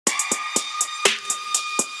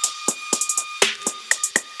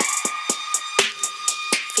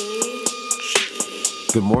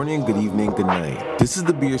Good morning, good evening, good night. This is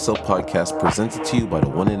the Be Yourself podcast presented to you by the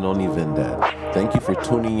one and only Vendad. Thank you for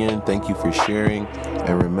tuning in, thank you for sharing,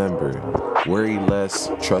 and remember, worry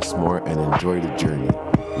less, trust more, and enjoy the journey.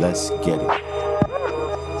 Let's get it.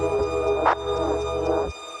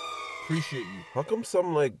 Appreciate you. How come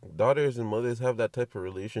some daughters and mothers have that type of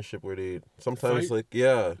relationship where they sometimes Fight?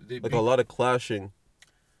 a lot of clashing?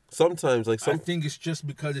 Sometimes I think it's just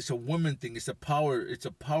because it's a woman thing. It's a power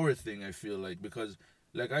thing. I feel like because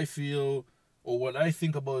I feel or what I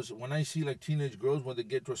think about is when I see teenage girls when they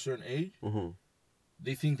get to a certain age,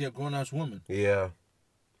 they think they're grown ass women. Yeah.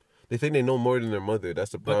 They think they know more than their mother.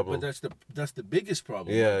 That's the problem. But that's the biggest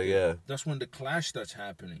problem. Yeah. That's when the clash starts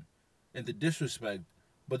happening, and the disrespect.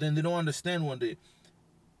 But then they don't understand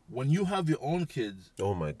when you have your own kids.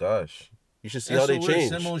 Oh my gosh. You should see how they change.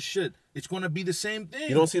 Same old shit. It's gonna be the same thing.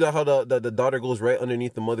 You don't see that how the daughter goes right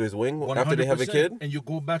underneath the mother's wing after they have a kid? And you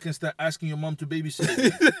go back and start asking your mom to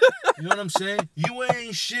babysit. You know what I'm saying? You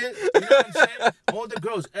ain't shit. You know what I'm saying? All the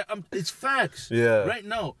girls. It's facts. Yeah. Right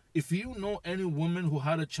now, if you know any woman who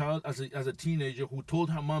had a child as a teenager who told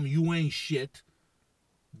her mom, you ain't shit,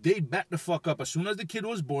 they backed the fuck up as soon as the kid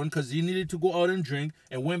was born because he needed to go out and drink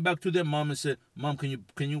and went back to their mom and said, Mom,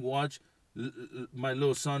 can you watch my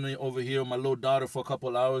little son over here, my little daughter for a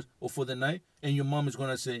couple hours or for the night? And your mom is going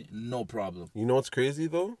to say, no problem. You know what's crazy,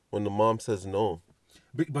 though? When the mom says no.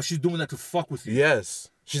 But she's doing that to fuck with you. Yes.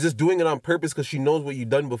 She's just doing it on purpose because she knows what you've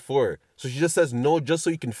done before. So she just says no just so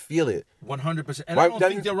you can feel it. 100%. And I don't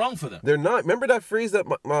think they're wrong for that. They're not. Remember that phrase that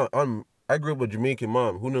I grew up with a Jamaican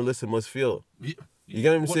mom. Who don't listen must feel. You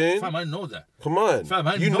get what I'm saying? Fam, I know that. Come on.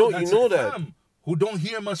 Fam, you know that. Fam, who don't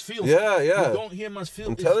hear must feel. Yeah. Who don't hear must feel.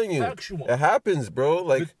 I'm telling you. Factual. It happens, bro.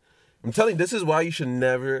 I'm telling you, this is why you should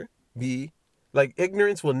never be...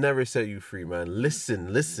 ignorance will never set you free, man.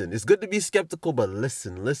 Listen. It's good to be skeptical, but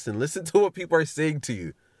listen. Listen to what people are saying to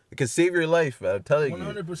you. It can save your life, man. I'm telling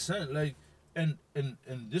 100%. And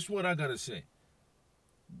this is what I gotta say.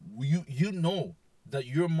 You know that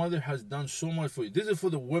your mother has done so much for you. This is for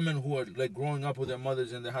the women who are growing up with their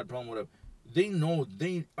mothers and they had problem with them.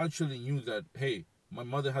 They actually knew that, hey, my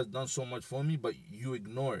mother has done so much for me, but you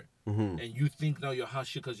ignore it. And you think now you're hot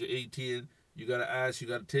shit because you're 18. You got an ass, you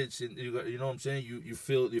got tits, and you know what I'm saying? You're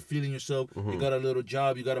feeling yourself. You got a little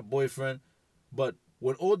job, you got a boyfriend. But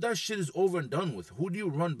when all that shit is over and done with, who do you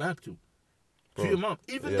run back to? To your mom.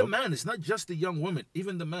 Even the man. It's not just the young woman.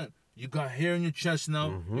 Even the man. You got hair in your chest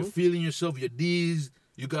now. You're feeling yourself. Your D's.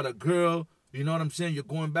 You got a girl. You know what I'm saying? You're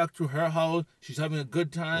going back to her house. She's having a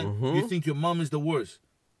good time. You think your mom is the worst.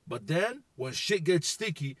 But then, when shit gets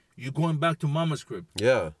sticky, you're going back to mama's crib.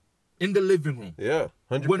 Yeah. In the living room. Yeah,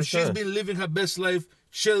 100%. When she's been living her best life,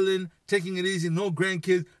 chilling, taking it easy, no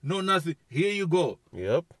grandkids, no nothing. Here you go.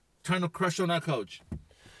 Yep. Trying to crush on that couch.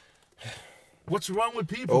 What's wrong with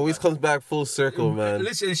people? Always comes back full circle, man.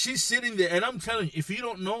 Listen, she's sitting there, and I'm telling you, if you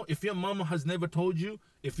don't know, if your mama has never told you,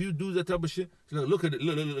 if you do that type of shit, she's like, look at it,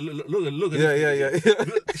 look at it.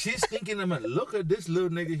 Yeah. She's thinking, look at this little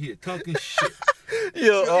nigga here talking shit.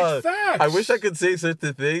 Yo, it's facts. I wish I could say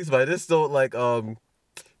certain things, but I just don't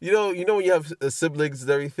You know when you have siblings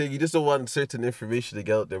and everything, you just don't want certain information to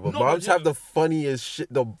get out there. But moms have the funniest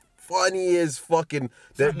shit, the funniest fucking...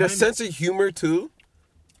 Their sense of humor, too.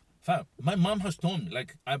 Fam, my mom has told me,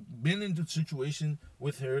 I've been into a situation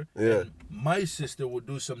with her, and my sister would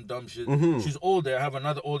do some dumb shit. She's older. I have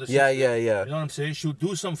another older sister. Yeah. You know what I'm saying? She'll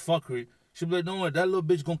do some fuckery. She'll be like, don't worry, that little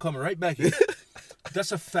bitch gonna come right back here.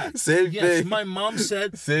 That's a fact. Same thing. My mom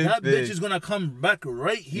said That bitch is gonna come back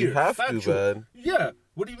right here. You have Factual. to, man. Yeah.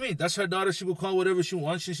 What do you mean? That's her daughter. She will call whatever she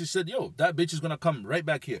wants. She said, yo, that bitch is gonna come right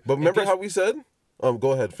back here. But remember how we said?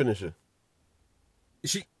 Go ahead, finish it.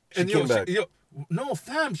 She came back. No,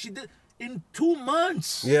 fam, she did in 2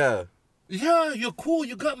 months. Yeah. Yeah, you're cool.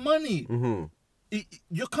 You got money.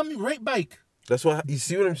 You're coming right back. That's what you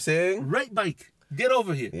see what I'm saying? Right back. Get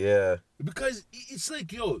over here. Yeah. Because it's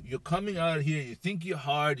you're coming out here. You think you're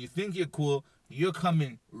hard. You think you're cool. You're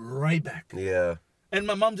coming right back. Yeah. And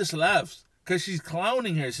my mom just laughs. Because she's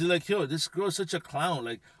clowning her. She's like, yo, this girl's such a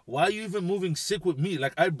clown. Why are you even moving sick with me?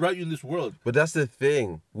 I brought you in this world. But that's the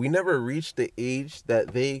thing. We never reached the age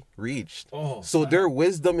that they reached. Oh, so their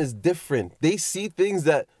wisdom is different. They see things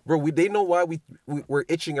that, bro, they know why we're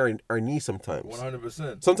itching our knee sometimes.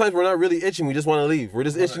 100%. Sometimes we're not really itching. We just want to leave. We're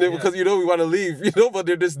just itching it because, we want to leave. But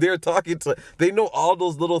they're just there talking to... They know all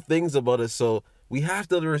those little things about us. So we have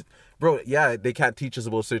to... Bro, yeah, they can't teach us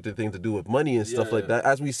about certain things to do with money and stuff like that,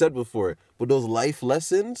 as we said before. But those life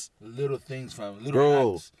lessons... Little things, fam.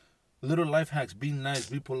 Little acts. Little life hacks: be nice,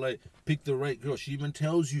 be polite, pick the right girl. She even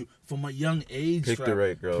tells you from a young age. Pick the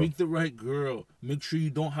right girl. Pick the right girl. Make sure you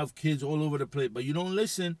don't have kids all over the place. But you don't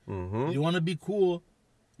listen. You want to be cool.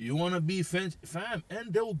 You want to be fam,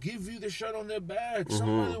 and they'll give you the shot on their back.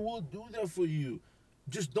 Somebody will do that for you.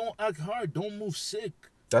 Just don't act hard. Don't move sick.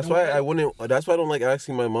 That's why I wouldn't. That's why I don't like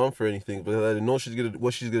asking my mom for anything, because I know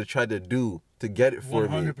what she's gonna try to do to get it for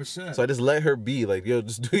 100%. me. So I just let her be. Like, yo,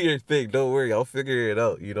 just do your thing. Don't worry, I'll figure it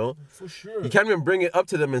out. You know. For sure. You can't even bring it up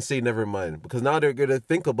to them and say never mind, because now they're gonna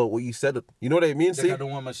think about what you said. You know what I mean? Like, See? I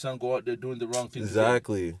don't want my son go out there doing the wrong thing.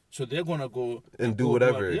 Exactly. So they're gonna go and do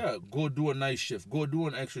whatever. Go do a night shift. Go do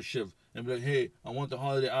an extra shift and be like, hey, I want the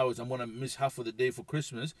holiday hours. I'm gonna miss half of the day for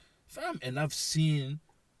Christmas, fam. And I've seen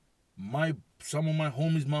some of my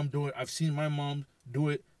homies' mom do it. I've seen my mom do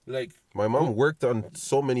it. Like, my mom worked on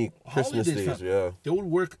so many Christmas days. Fam. Yeah, they would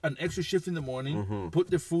work an extra shift in the morning, put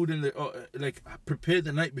the food in the prepare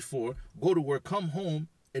the night before, go to work, come home,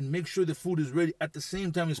 and make sure the food is ready at the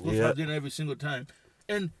same time. You're supposed to have dinner every single time.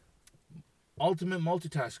 And ultimate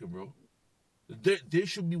multitasker, bro. They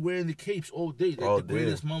should be wearing the capes all day. Like the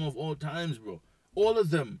greatest mom of all times, bro. All of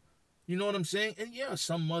them. You know what I'm saying? And yeah,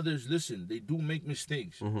 some mothers, listen, they do make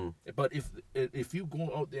mistakes. But if you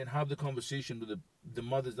go out there and have the conversation with the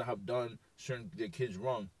mothers that have done their kids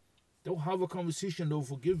wrong, they'll have a conversation, they'll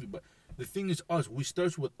forgive you. But the thing is, we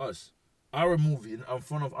start with us. Our movie in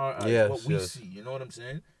front of our eyes, what we see. You know what I'm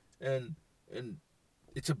saying? And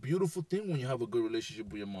it's a beautiful thing when you have a good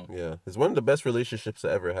relationship with your mom. Yeah, it's one of the best relationships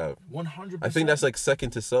to ever have. 100%. I think that's like second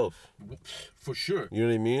to self. For sure. You know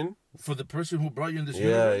what I mean? For the person who brought you in this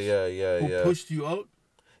universe. Who pushed you out.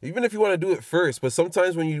 Even if you want to do it first, but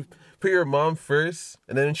sometimes when you put your mom first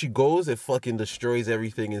and then she goes, it fucking destroys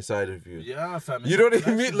everything inside of you. Yeah, fam. You know what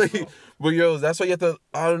I mean? Like, but yo, that's why you have to,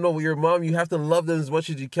 I don't know, with your mom, you have to love them as much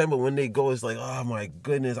as you can, but when they go, it's like, oh my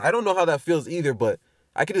goodness. I don't know how that feels either, but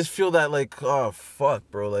I can just feel that, like, oh, fuck,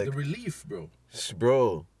 bro. Like, the relief, bro.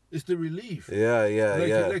 Bro. It's the relief. Yeah.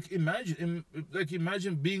 Like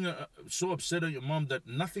imagine being so upset at your mom that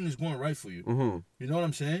nothing is going right for you. You know what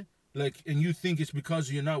I'm saying? Like, and you think it's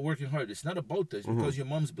because you're not working hard. It's not about that. It's because your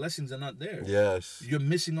mom's blessings are not there. Yes. You're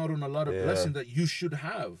missing out on a lot of blessings that you should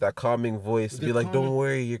have. That calming voice to be like, don't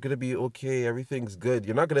worry, you're gonna be okay. Everything's good.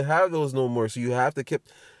 You're not gonna have those no more. So you have to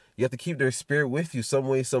keep their spirit with you some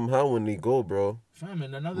way, somehow when they go, bro. Fam,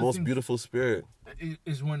 and another most thing beautiful spirit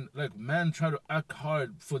is when, like, men try to act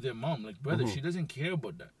hard for their mom. Like, brother, she doesn't care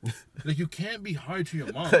about that. Like, you can't be hard to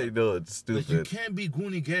your mom. I know, it's stupid. Like, you can't be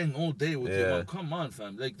Goonie gang all day with your mom. Come on,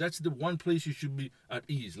 fam. Like, that's the one place you should be at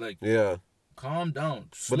ease. Like, calm down.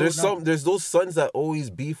 But there's those sons that always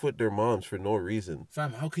beef with their moms for no reason.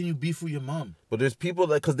 Fam, how can you beef with your mom? But there's people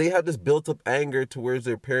that, because they have this built up anger towards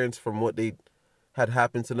their parents from what they had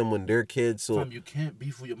happened to them when they're kids. So fam, you can't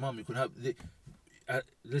beef with your mom. You could have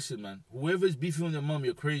listen, man, whoever's beefing with their mom,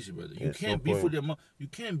 you're crazy, brother. You can't beef with their mom. You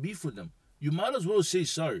can't beef with them. You might as well say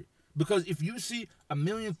sorry. Because if you see a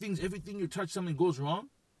million things, everything you touch, something goes wrong,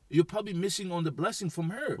 you're probably missing on the blessing from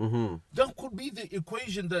her. That could be the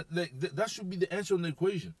equation that should be the answer on the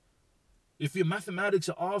equation. If your mathematics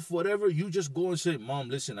are off, whatever, you just go and say, Mom,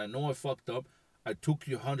 listen, I know I fucked up. I took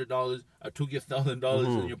your $100. I took your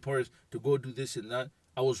 $1,000 in your purse to go do this and that.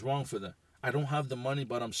 I was wrong for that. I don't have the money,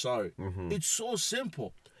 but I'm sorry. It's so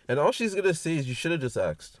simple. And all she's going to say is you should have just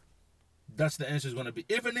asked. That's the answer is going to be.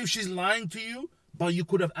 Even if she's lying to you, but you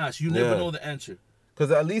could have asked. You never know the answer. Because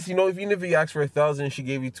at least, you know, even if you asked for 1,000 and she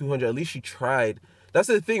gave you 200, at least she tried. That's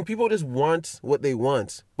the thing. People just want what they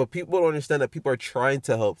want. But people don't understand that people are trying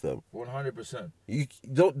to help them. 100%.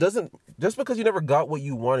 Just because you never got what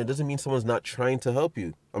you wanted doesn't mean someone's not trying to help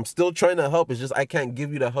you. I'm still trying to help. It's just I can't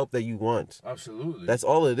give you the help that you want. Absolutely. That's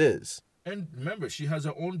all it is. And remember, she has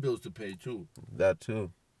her own bills to pay too. That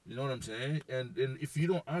too. You know what I'm saying? And if you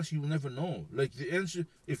don't ask, you will never know. Like, the answer,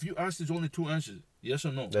 if you ask, there's only two answers. Yes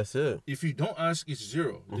or no. That's it. If you don't ask, it's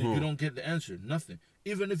zero. Then you don't get the answer. Nothing.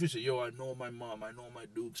 Even if you say, yo, I know my mom, I know my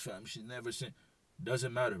Duke's fam, she's never seen.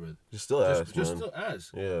 Doesn't matter, brother. Just still ask, Just still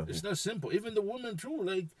ask. Yeah. It's that simple. Even the women too,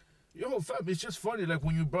 like, yo, fam, it's just funny. Like,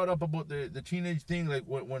 when you brought up about the teenage thing, like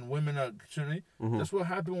when women are turning, that's what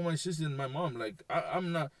happened with my sister and my mom. Like,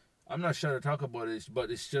 I'm not shy to talk about it, but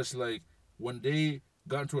it's just like when they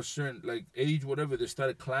got into a certain like age, whatever, they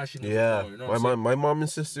started clashing. Yeah, you know my mom and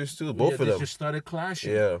sisters too, both of them. They just started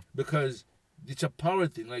clashing. Yeah, because it's a power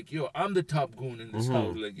thing. Like, yo, I'm the top goon in this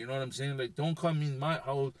house. Like, you know what I'm saying? Like, don't come in my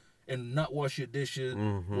house and not wash your dishes,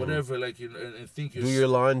 whatever. Like, you know, and think you're do your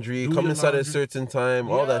laundry, come inside at a certain time,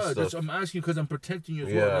 all that stuff. I'm asking because I'm protecting you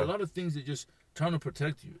as well. And a lot of things that just trying to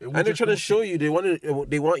protect you. And they're trying to show you. They want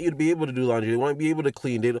you to be able to do laundry. They want to be able to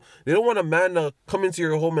clean. They don't want a man to come into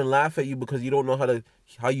your home and laugh at you because you don't know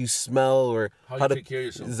how you smell or how to take care of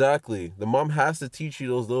yourself. Exactly. The mom has to teach you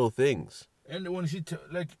those little things. And when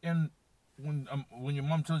when your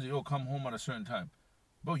mom tells you, "Oh, come home at a certain time,"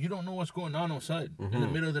 bro, you don't know what's going on outside. In the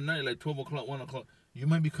middle of the night, like 12 o'clock, 1 o'clock, you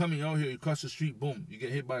might be coming out here. You cross the street, boom, you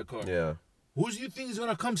get hit by a car. Yeah. Who do you think is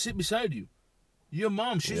gonna come sit beside you? Your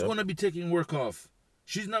mom. She's gonna be taking work off.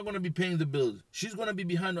 She's not gonna be paying the bills. She's gonna be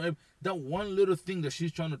behind that one little thing that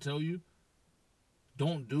she's trying to tell you.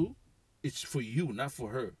 Don't do. It's for you, not for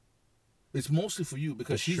her. It's mostly for you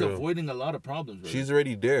because she's avoiding a lot of problems. Right? She's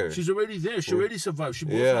already there. She's already there. She already survived. She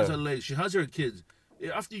both has her legs. She has her kids.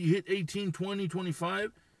 After you hit 18, 20,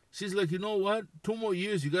 25, she's like, you know what? 2 more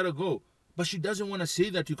years, you gotta go. But she doesn't want to say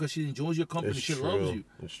that to you because she enjoys your company. She loves you.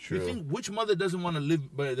 It's true. You think which mother doesn't want to live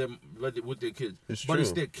with their kids? It's but true.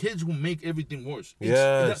 it's their kids who make everything worse.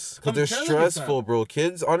 Yes, because they're stressful, bro.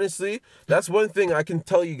 Kids, honestly, that's one thing I can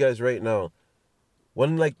tell you guys right now.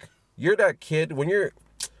 When, like, you're that kid,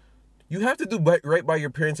 you have to do right by your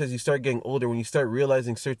parents as you start getting older, when you start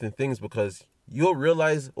realizing certain things, because you'll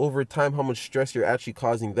realize over time how much stress you're actually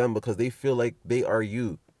causing them because they feel like they are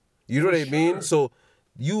you. You know what I mean? So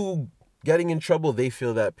you getting in trouble, they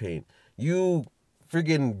feel that pain. You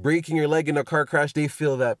friggin' breaking your leg in a car crash, they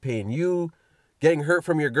feel that pain. You getting hurt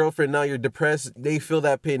from your girlfriend, now you're depressed, they feel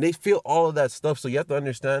that pain. They feel all of that stuff. So you have to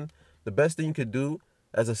understand, the best thing you could do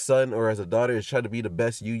as a son or as a daughter is try to be the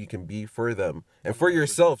best you can be for them. And for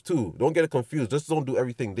yourself too. Don't get it confused. Just don't do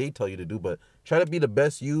everything they tell you to do, but try to be the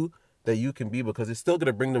best you that you can be, because it's still going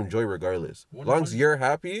to bring them joy regardless. As long as you're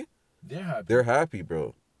happy, they're happy,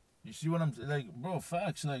 bro. You see what I'm like, bro,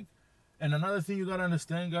 facts. Like, and another thing you got to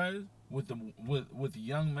understand, guys, with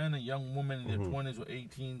young men and young women in their 20s or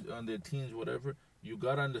 18s, on their teens, whatever, you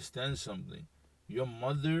got to understand something. Your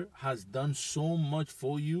mother has done so much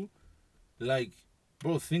for you. Like,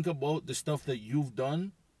 bro, think about the stuff that you've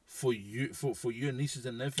done for your nieces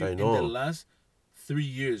and nephews in the last 3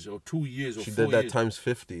 years or 2 years or 4 years. She did that times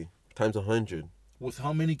 50, times 100. With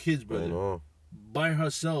how many kids, brother? I know. By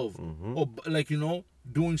herself. Or, like,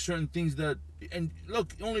 doing certain things that... And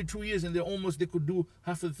look, only 2 years and they could do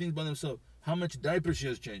half of the things by themselves. How much diapers she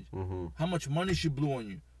has changed. How much money she blew on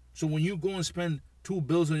you. So when you go and spend 2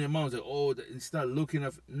 bills on your mom, it's like, and start looking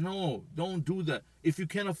at... No, don't do that. If you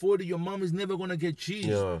can't afford it, your mom is never going to get cheese.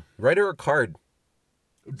 Yeah. Write her a card.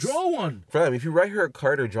 Draw one. Fam, if you write her a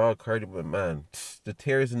card or draw a card, but man, the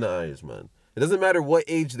tears in the eyes, man. It doesn't matter what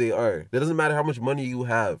age they are. It doesn't matter how much money you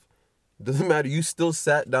have. It doesn't matter. You still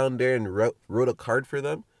sat down there and wrote a card for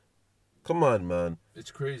them? Come on, man.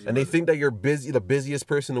 It's crazy. And they think that you're the busiest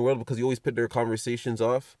person in the world because you always put their conversations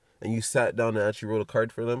off and you sat down and actually wrote a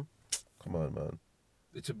card for them? Come on, man.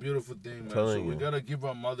 It's a beautiful thing, man. So we got to give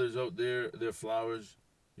our mothers out there their flowers.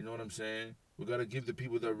 You know what I'm saying? We got to give the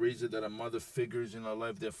people that raise it, that are mother figures in our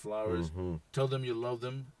life, their flowers. Tell them you love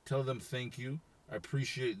them. Tell them thank you. I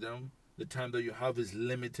appreciate them. The time that you have is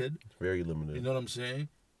limited. Very limited. You know what I'm saying?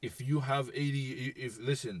 If you have 80,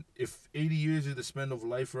 if 80 years is the span of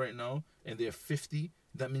life right now and they're 50,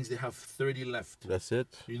 that means they have 30 left. That's it.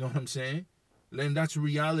 You know what I'm saying? And that's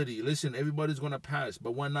reality. Listen, everybody's going to pass,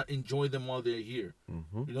 but why not enjoy them while they're here?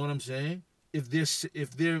 You know what I'm saying? If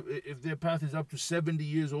their path is up to 70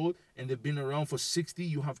 years old and they've been around for 60,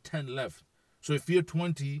 you have 10 left. So if you're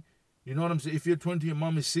 20, you know what I'm saying? If you're 20 and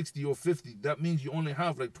mom is 60 or 50, that means you only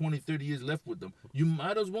have like 20, 30 years left with them. You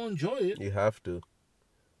might as well enjoy it. You have to.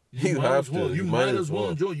 You might as well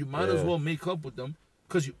enjoy. You might as well make up with them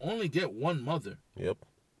because you only get one mother. Yep.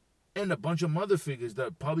 And a bunch of mother figures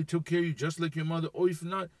that probably took care of you just like your mother. Or if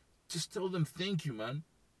not, just tell them thank you, man.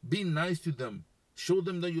 Be nice to them. Show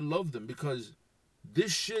them that you love them, because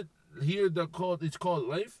this shit here it's called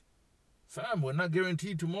life, fam, we're not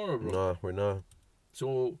guaranteed tomorrow, bro. Nah, we're not.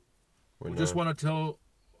 So we just want to tell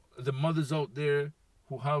the mothers out there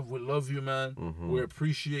we love you, man. We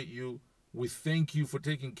appreciate you. We thank you for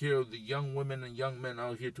taking care of the young women and young men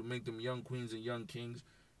out here to make them young queens and young kings.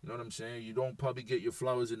 You know what I'm saying? You don't probably get your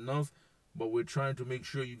flowers enough, but we're trying to make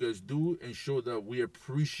sure you guys do and show that we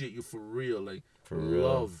appreciate you for real. Like, for real.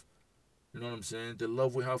 Love. You know what I'm saying? The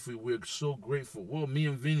love we have for you, we're so grateful. Well, me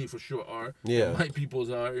and Vinny for sure are. Yeah. My peoples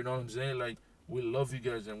are. You know what I'm saying? Like, we love you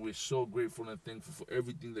guys and we're so grateful and thankful for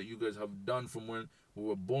everything that you guys have done from when we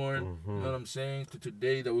were born. You know what I'm saying? To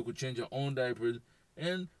today, that we could change our own diapers.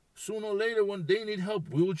 And sooner or later, when they need help,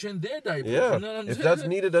 we will change their diapers. Yeah. You know what I'm if saying? that's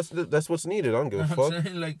needed, that's what's needed. I don't give a fuck. I'm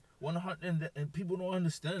saying? Like, and people don't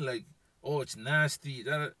understand. Like, oh, it's nasty.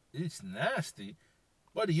 It's nasty.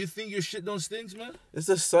 Buddy, you think your shit don't stink, man? It's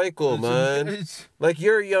a cycle, man. Like,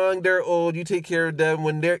 you're young, they're old, you take care of them.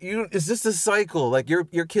 When it's just a cycle. Like, your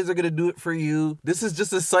kids are gonna do it for you. This is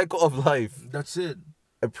just a cycle of life. That's it.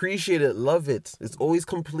 Appreciate it, love it. It's always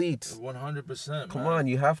complete. 100%. Come on,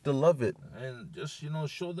 you have to love it. And just,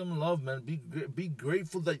 show them love, man. Be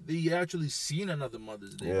grateful that they actually seen another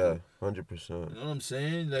Mother's Day. Yeah, 100%. You know what I'm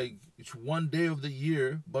saying? Like, it's one day of the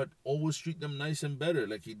year, but always treat them nice and better.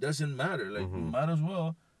 Like, it doesn't matter. Like, you might as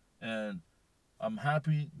well. And I'm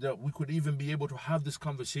happy that we could even be able to have this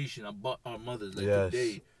conversation about our mothers, like,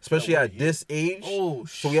 today. Especially at this age. Oh,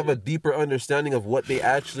 so we have a deeper understanding of what they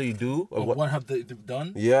actually do. Of what have they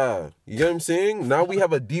done? Yeah. You get what I'm saying? Now we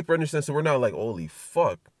have a deeper understanding. So we're not like, holy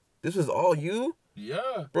fuck. This was all you?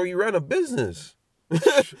 Yeah. Bro, you ran a business.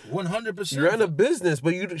 100%. You ran a business,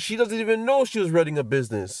 but she doesn't even know she was running a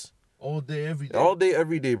business. All day, every day. All day,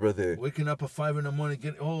 every day, brother. Waking up at 5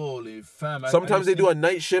 a.m, holy fam. Sometimes they do a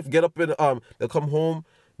night shift, get up and they'll come home,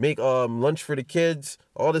 make lunch for the kids,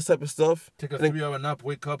 all this type of stuff. Take a 3-hour nap,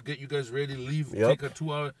 wake up, get you guys ready, leave. Yep. Take a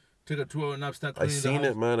 2-hour nap, start cleaning the house. I seen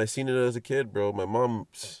it, man. I seen it as a kid, bro. My mom,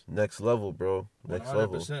 next level, bro. Next 100%,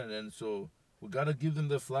 level. 100%. And so we gotta give them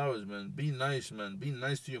their flowers, man. Be nice, man. Be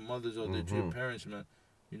nice to your mothers or to your parents, man.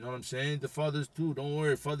 You know what I'm saying? The fathers too. Don't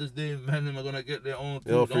worry. Father's Day, man, them are gonna get their own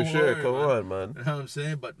too. Yo, for sure. Worry, come on, man. You know what I'm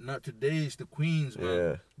saying? But not today. It's the queens, man.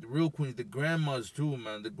 Yeah. The real queens, the grandmas too,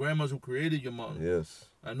 man. The grandmas who created your mom. Yes.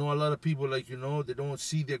 I know a lot of people, like, they don't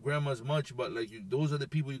see their grandmas much, but like those are the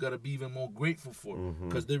people you gotta be even more grateful for,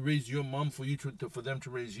 because they raised your mom for you for them to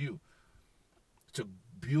raise you. It's a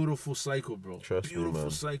beautiful cycle, bro. Trust me, man.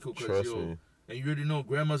 Beautiful cycle, Trust me. And you already know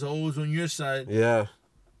grandmas are always on your side. Yeah.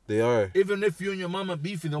 They are. Even if you and your mom are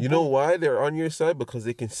beefing. You know why they're on your side? Because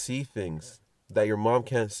they can see things that your mom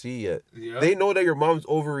can't see yet. Yeah. They know that your mom's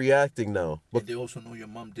overreacting now. But they also know your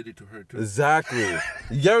mom did it to her too. Exactly.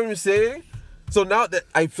 You get what I'm saying? So now that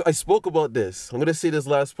I spoke about this, I'm going to say this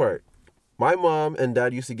last part. My mom and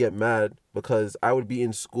dad used to get mad because I would be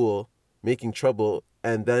in school making trouble,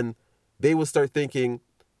 and then they would start thinking,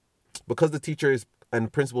 because the teachers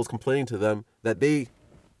and principals complaining to them, that they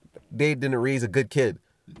didn't raise a good kid.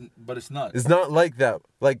 But it's not. It's not like that.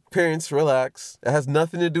 Like, parents, relax. It has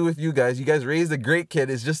nothing to do with you guys. You guys raised a great kid.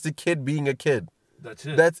 It's just a kid being a kid. That's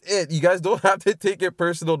it. That's it. You guys don't have to take it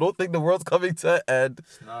personal. Don't think the world's coming to an end.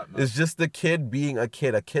 It's not, man. It's just the kid being a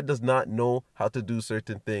kid. A kid does not know how to do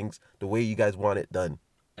certain things the way you guys want it done.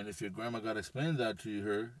 And if your grandma got to explain that to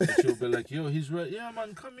her, she'll be like, yo, he's right. Yeah,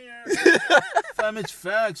 man, come here. Fam, it's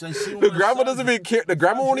facts. I see. The grandma doesn't even care. The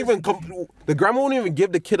grandma won't even come. The grandma won't even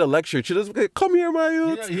give the kid a lecture. She doesn't come here, my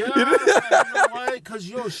youth. Yeah. You know why? Because,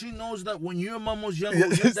 she knows that when your mom was young, when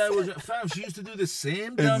your dad was young, fam, she used to do the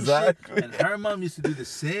same damn shit. And her mom used to do the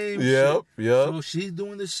same shit. Yep. So she's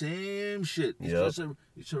doing the same shit. It's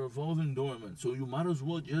just a revolving door, man. So you might as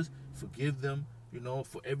well just forgive them,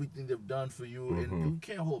 for everything they've done for you. And you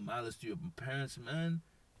can't hold malice to your parents, man.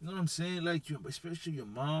 You know what I'm saying? Like, especially your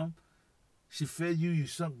mom. She fed you, you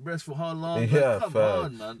sucked breast for how long? Yeah, come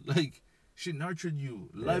on, man. Like, she nurtured you,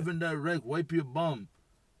 live and direct, wipe your bum.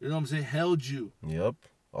 You know what I'm saying? Held you. Yep.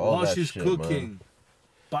 While she's cooking. Man.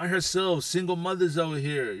 By herself, single mothers out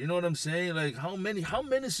here. You know what I'm saying? Like, how many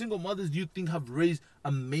single mothers do you think have raised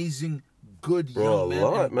amazing, good young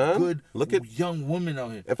men, good young women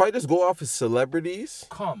out here? If I just go off of celebrities,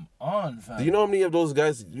 come on, fam. Do you know how many of those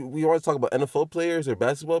guys? We always talk about NFL players or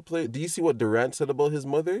basketball players. Do you see what Durant said about his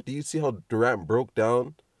mother? Do you see how Durant broke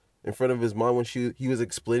down in front of his mom when he was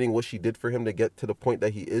explaining what she did for him to get to the point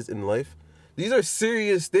that he is in life? These are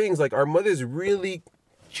serious things. Like, our mothers really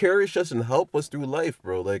cherish us and help us through life,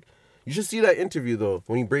 bro. Like, you should see that interview, though.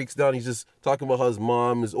 When he breaks down, he's just talking about how his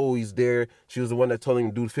mom is always there. She was the one that told him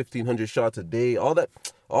to do 1,500 shots a day. All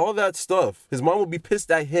that stuff. His mom would be pissed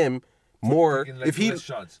at him more if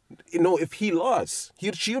he lost.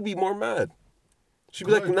 She would be more mad. She'd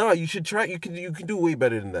be like, nah, you should try. You can do way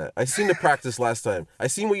better than that. I seen the practice last time. I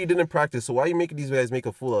seen what you did in practice. So why are you making these guys make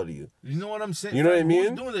a fool out of you? You know what I'm saying? You know what I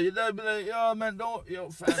mean? Who's doing that? Your dad be like, yo, man, don't worry.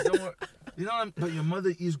 You know what I'm, but your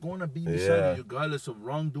mother is going to be beside you regardless of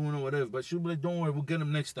wrongdoing or whatever. But she'll be like, don't worry, we'll get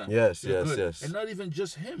him next time. Yes. And not even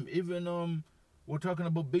just him. Even, we're talking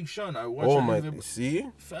about Big Sean. I watched see?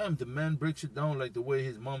 Fam, the man breaks it down like the way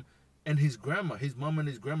his mom and his mom and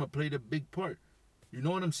his grandma played a big part. You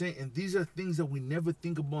know what I'm saying? And these are things that we never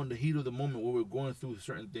think about in the heat of the moment where we're going through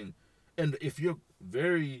certain things. And if you're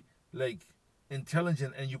very, like,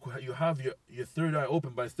 intelligent and you have your third eye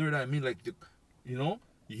open, by third eye I mean, like,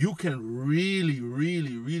 you can really,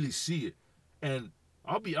 really, really see it. And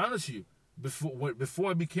I'll be honest with you,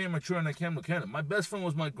 before I became mature and I came mechanic, my best friend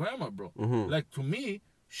was my grandma, bro. Mm-hmm. Like, to me,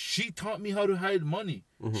 She taught me how to hide money.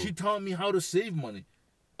 Mm-hmm. She taught me how to save money.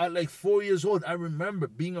 At like 4 years old, I remember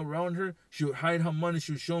being around her. She would hide her money.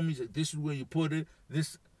 She would show me, like, this is where you put it.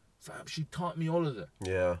 This, fam, she taught me all of that.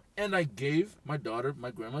 Yeah. And I gave my daughter my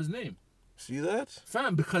grandma's name. See that?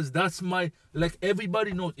 Fam, because that's my, like,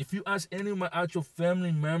 everybody knows. If you ask any of my actual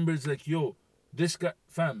family members, like, yo, this guy,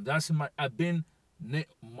 fam, that's my, I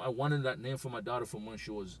wanted that name for my daughter from when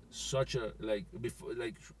she was such a,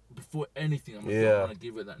 before anything, I'm like, I want to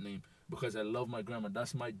give her that name because I love my grandma.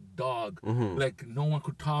 That's my dog. Mm-hmm. Like, no one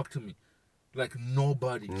could talk to me. Like,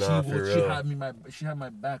 nobody. Nah, She had my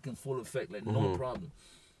back in full effect, like, no problem.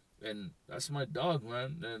 And that's my dog,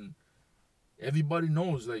 man. And everybody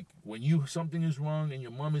knows, like, when something is wrong and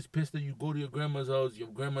your mom is pissed that you go to your grandma's house, your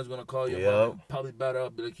grandma's gonna call your mom, probably batter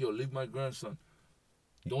up, be like, yo, leave my grandson.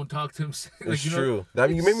 Don't talk to him. Like, it's true. I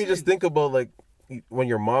mean, you made me just think about, like, when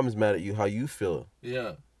your mom's mad at you, how you feel.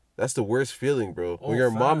 Yeah. That's the worst feeling, bro. When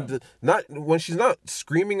your mom, when she's not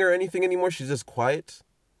screaming or anything anymore, she's just quiet.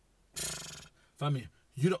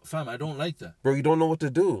 Fam, I don't like that. Bro, you don't know what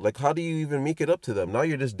to do. Like, how do you even make it up to them? Now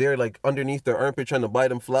you're just there, like, underneath their armpit trying to buy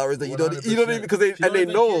them flowers that you don't even, because they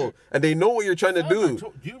know what you're trying to do.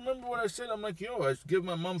 Do you remember what I said? I'm like, yo, I give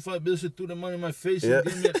my mom $5 and threw the money in my face and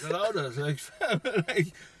give me a $1. Like, fam,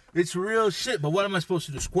 like, it's real shit. But what am I supposed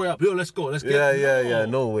to do? Square up? Yo, let's go. Let's get Yeah.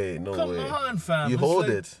 No way. Come on, fam. You hold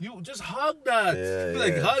it. You just hug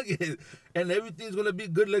that. Hug it. And everything's going to be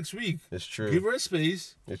good next week. It's true. Give her a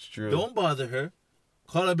space. It's true. Don't bother her.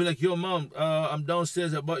 Call her, be like, yo, mom, I'm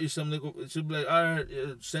downstairs. I bought you something. She'll be like, all right,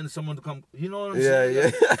 send someone to come. You know what I'm saying?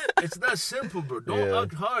 Yeah. It's that simple, bro. Don't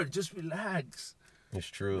act hard. Just relax. It's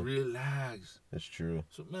true. Relax. It's true.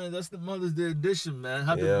 So, man, that's the Mother's Day edition, man.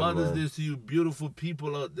 Happy Mother's Day to you beautiful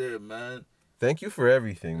people out there, man. Thank you for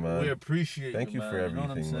everything, man. We appreciate Thank you for everything, you know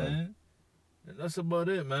what I'm saying? man. And that's about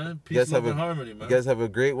it, man. Peace, love, and harmony, man. You guys have a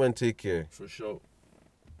great one. Take care. For sure.